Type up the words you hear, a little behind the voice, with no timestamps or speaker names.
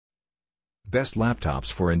Best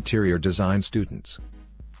laptops for interior design students.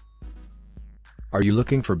 Are you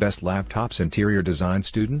looking for best laptops interior design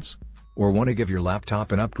students? Or want to give your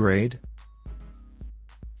laptop an upgrade?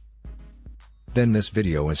 Then this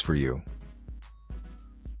video is for you.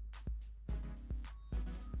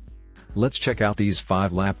 Let's check out these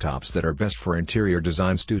 5 laptops that are best for interior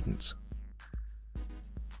design students.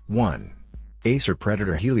 1. Acer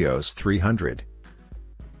Predator Helios 300.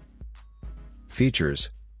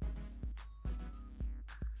 Features.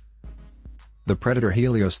 The Predator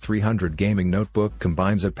Helios 300 gaming notebook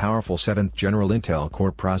combines a powerful 7th General Intel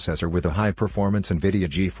Core processor with a high-performance NVIDIA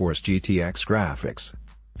GeForce GTX graphics.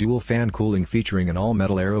 Dual fan cooling featuring an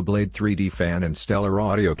all-metal Aeroblade 3D fan and stellar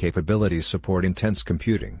audio capabilities support intense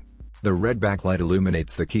computing. The red backlight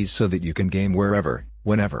illuminates the keys so that you can game wherever,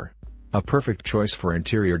 whenever. A perfect choice for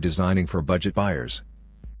interior designing for budget buyers.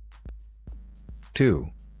 2.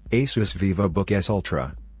 Asus VivoBook S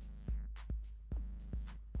Ultra.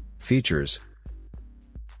 Features.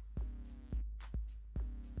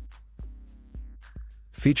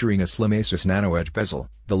 Featuring a slim Asus Nano Edge bezel,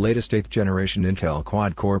 the latest 8th generation Intel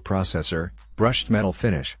quad-core processor, brushed metal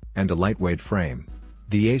finish, and a lightweight frame.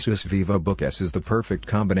 The Asus VivoBook S is the perfect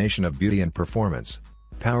combination of beauty and performance.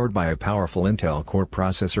 Powered by a powerful Intel Core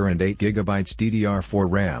processor and 8GB DDR4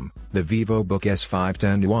 RAM, the VivoBook S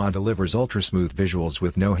 510 UA delivers ultra-smooth visuals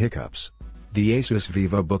with no hiccups. The Asus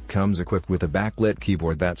VivoBook comes equipped with a backlit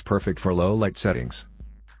keyboard that's perfect for low-light settings.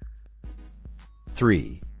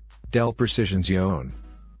 3. Dell Precision Xeon.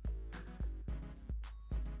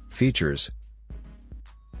 Features.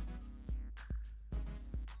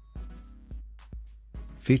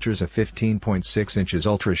 Features a 15.6 inches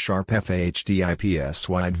ultra-sharp FHD IPS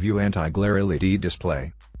wide-view anti-glare LED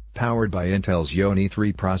display. Powered by Intel's Xeon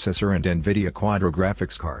E3 processor and NVIDIA Quadro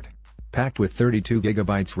graphics card. Packed with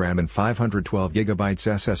 32GB RAM and 512GB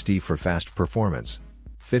SSD for fast performance.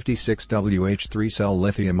 56WH 3-cell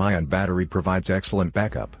lithium-ion battery provides excellent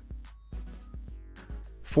backup.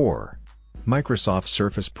 4. Microsoft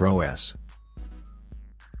Surface Pro S.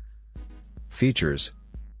 Features.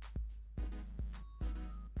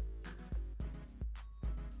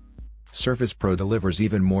 Surface Pro delivers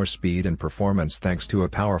even more speed and performance thanks to a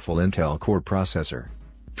powerful Intel Core processor.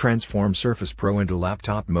 Transform Surface Pro into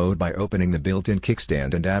laptop mode by opening the built-in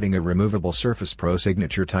kickstand and adding a removable Surface Pro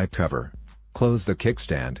signature type cover. Close the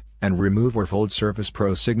kickstand, and remove or fold Surface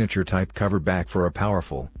Pro signature type cover back for a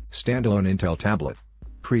powerful, standalone Intel tablet.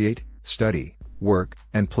 Create, study, work,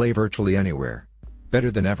 and play virtually anywhere. Better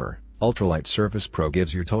than ever, Ultralight Surface Pro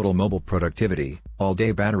gives you total mobile productivity,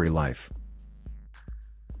 all-day battery life.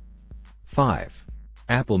 5.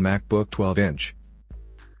 Apple MacBook 12-inch.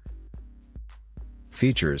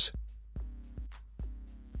 Features.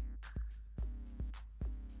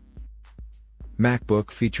 MacBook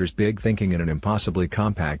features big thinking in an impossibly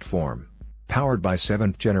compact form. Powered by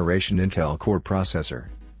 7th generation Intel Core processor.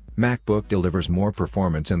 MacBook delivers more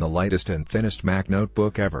performance in the lightest and thinnest Mac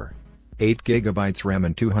notebook ever. 8GB RAM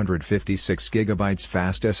and 256GB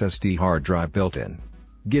fast SSD hard drive built in.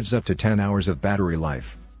 Gives up to 10 hours of battery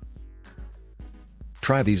life.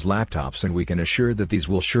 Try these laptops and we can assure that these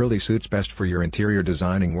will surely suit best for your interior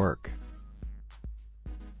designing work.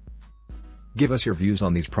 Give us your views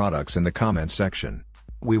on these products in the comments section.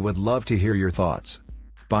 We would love to hear your thoughts.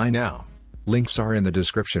 Bye now. Links are in the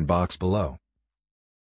description box below.